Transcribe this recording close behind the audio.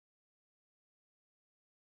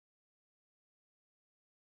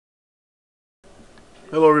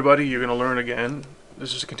Hello everybody, you're going to learn again.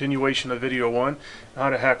 This is a continuation of video 1, how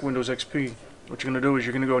to hack Windows XP. What you're going to do is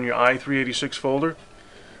you're going to go in your i386 folder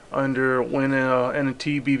under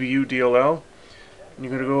WinNT BBU DLL. And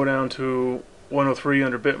you're going to go down to 103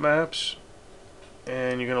 under bitmaps,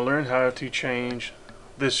 and you're going to learn how to change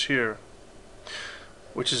this here,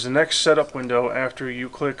 which is the next setup window after you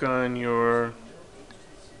click on your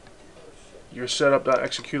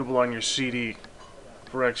setup.executable on your CD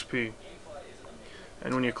for XP.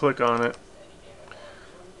 And when you click on it,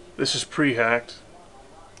 this is pre-hacked.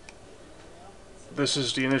 This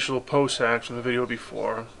is the initial post-hack from the video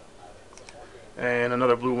before. And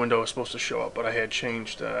another blue window is supposed to show up, but I had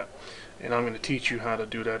changed that. And I'm going to teach you how to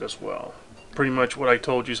do that as well. Pretty much what I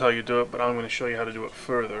told you is how you do it, but I'm going to show you how to do it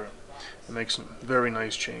further and make some very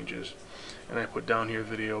nice changes. And I put down here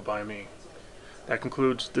video by me. That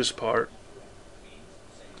concludes this part.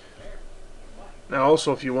 Now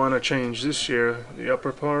also, if you want to change this here, the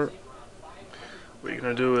upper part, what you're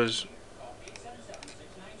going to do is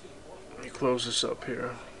you close this up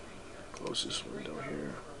here, close this window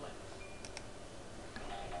here.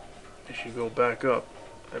 As you go back up,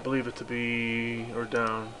 I believe it to be, or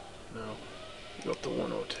down, no, you go up to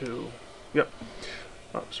 102, yep,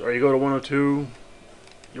 oh, sorry, you go to 102,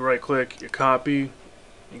 you right click, you copy,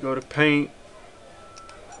 you go to paint,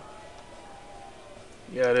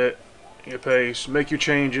 you edit, you paste, make your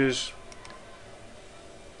changes,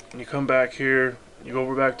 and you come back here, you go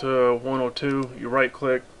over back to 102, you right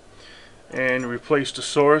click, and replace the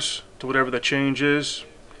source to whatever the change is.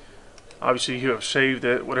 Obviously you have saved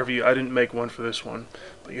it, whatever I didn't make one for this one,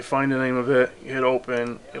 but you find the name of it, you hit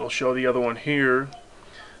open, it'll show the other one here,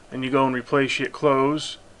 and you go and replace, you hit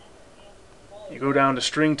close, you go down to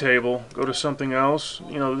string table, go to something else,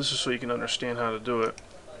 this is so you can understand how to do it.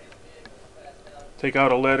 Take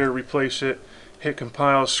out a letter, replace it, hit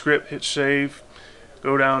compile, script, hit save,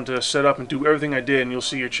 go down to setup and do everything I did, and you'll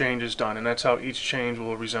see your changes done, and that's how each change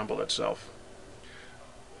will resemble itself.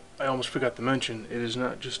 I almost forgot to mention, it is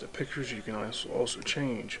not just the pictures you can also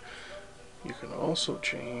change. You can also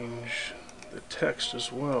change the text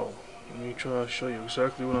as well. Let me try to show you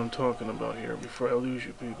exactly what I'm talking about here before I lose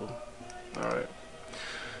you people. Alright.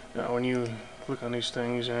 Now when you click on these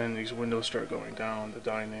things and these windows start going down, the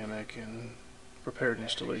dynamic and prepared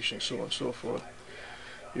installation, so on and so forth,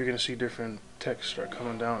 you're going to see different text start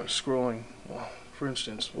coming down and scrolling. Well, for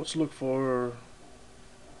instance, let's look for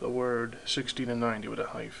the word 60 to 90 with a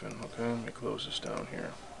hyphen. Okay, let me close this down here.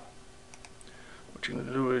 What you're going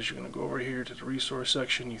to do is you're going to go over here to the resource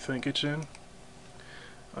section you think it's in,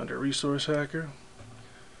 under resource hacker,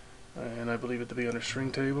 and I believe it to be under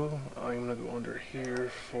string table. I'm going to go under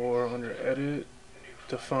here under edit,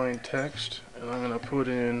 define text, and I'm going to put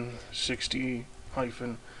in 60-90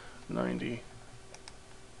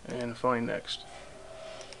 and find next.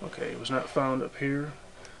 Okay, it was not found up here,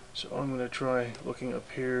 so I'm going to try looking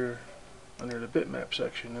up here under the bitmap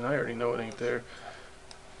section, and I already know it ain't there.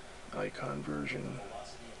 Icon version.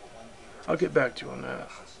 I'll get back to you on that.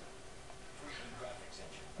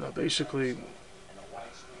 Now basically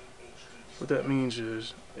what that means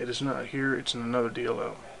is it is not here, it's in another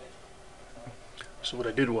DLL. So what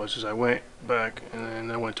I did was I went back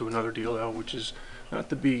and I went to another DLL, which is not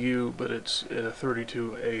the BU, but it's a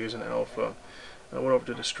 32A as an alpha. I went over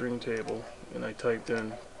to the string table and I typed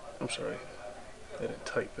in, I'm sorry, I didn't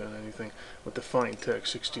type in anything, but define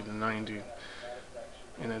text 60 to 90,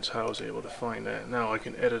 and that's how I was able to find that. Now I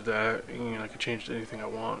can edit that and I can change it to anything I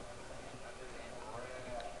want.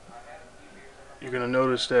 You're going to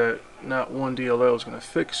notice that not one DLL is going to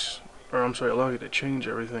fix, or I'm sorry, allow you to change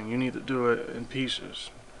everything. You need to do it in pieces.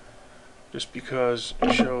 Just because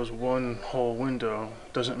it shows one whole window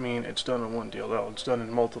doesn't mean it's done in one DLL. It's done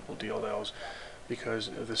in multiple DLLs because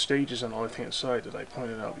of the stages on the left hand side that I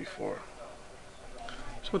pointed out before.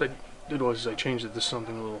 So what I did was I changed it to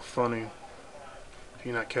something a little funny. If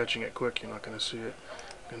you're not catching it quick, you're not going to see it.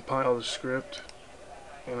 Compile the script,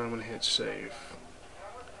 and I'm going to hit save.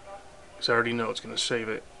 Because I already know it's going to save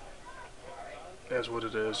it as what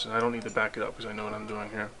it is, and I don't need to back it up because I know what I'm doing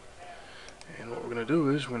here. And what we're going to do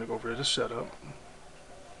is we're going to go over to the setup.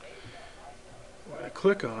 We're going to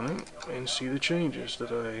click on it and see the changes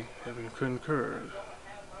that I have concurred.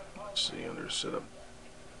 Let's see, under setup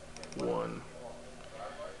 1,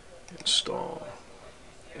 install.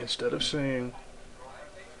 Instead of saying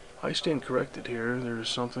I stand corrected here, there is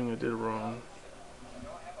something I did wrong.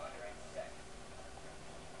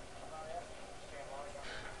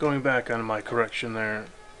 Going back on my correction there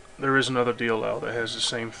is another DLL that has the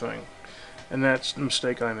same thing, and that's the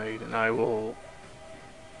mistake I made, and I will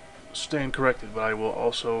stand corrected, but I will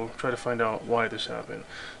also try to find out why this happened,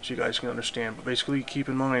 so you guys can understand. But basically, keep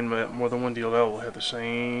in mind that more than one DLL will have the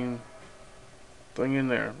same thing in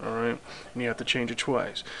there, alright? And you have to change it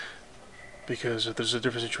twice, because if there's a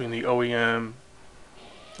difference between the OEM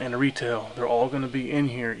and the retail, they're all going to be in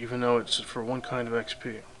here, even though it's for one kind of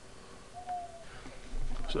XP.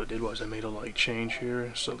 So what I did was I made a light change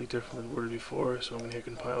here, slightly different than worded before, so I'm going to hit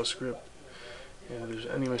compile script. And if there's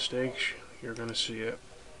any mistakes, you're going to see it.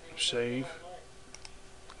 Save.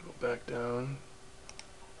 Go back down.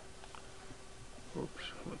 Oops,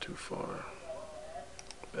 went too far.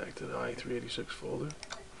 Back to the i386 folder.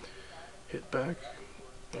 Hit back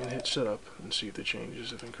and hit setup and see if the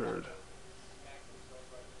changes have occurred.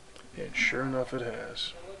 And sure enough, it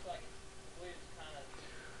has.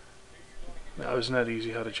 Now, isn't that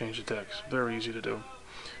easy how to change the text? Very easy to do.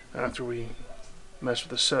 After we mess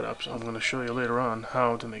with the setups, I'm going to show you later on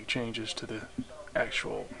how to make changes to the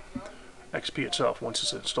actual XP itself once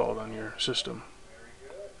it's installed on your system.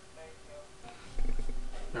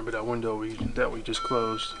 Remember that window that we just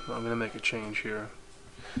closed? I'm going to make a change here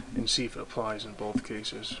and see if it applies in both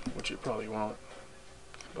cases, which it probably won't.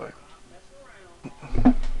 Bye.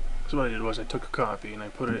 So what I did was I took a copy and I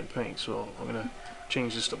put it in paint, so I'm going to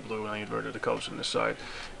change this to blue and I inverted the colors on this side.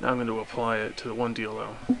 Now I'm going to apply it to the one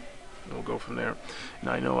DLL. And we'll go from there.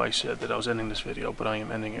 Now I know I said that I was ending this video, but I am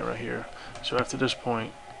ending it right here. So after this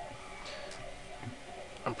point,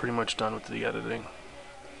 I'm pretty much done with the editing.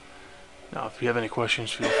 Now if you have any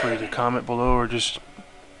questions, feel free to comment below or just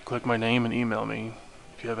click my name and email me.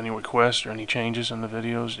 If you have any requests or any changes in the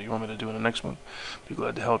videos that you want me to do in the next one, I'd be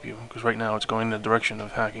glad to help you, because right now it's going in the direction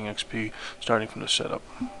of hacking XP starting from the setup.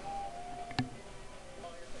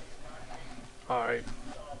 Alright,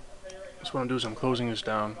 so what I'm doing is I'm closing this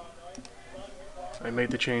down. I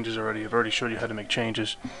made the changes already. I've already showed you how to make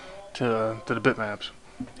changes to the bitmaps.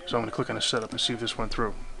 So I'm going to click on the setup and see if this went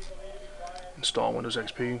through. Install Windows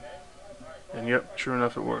XP. And yep, sure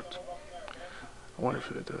enough it worked. I wonder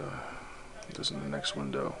if it does in the next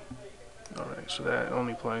window. Alright, so that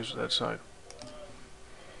only applies to that side.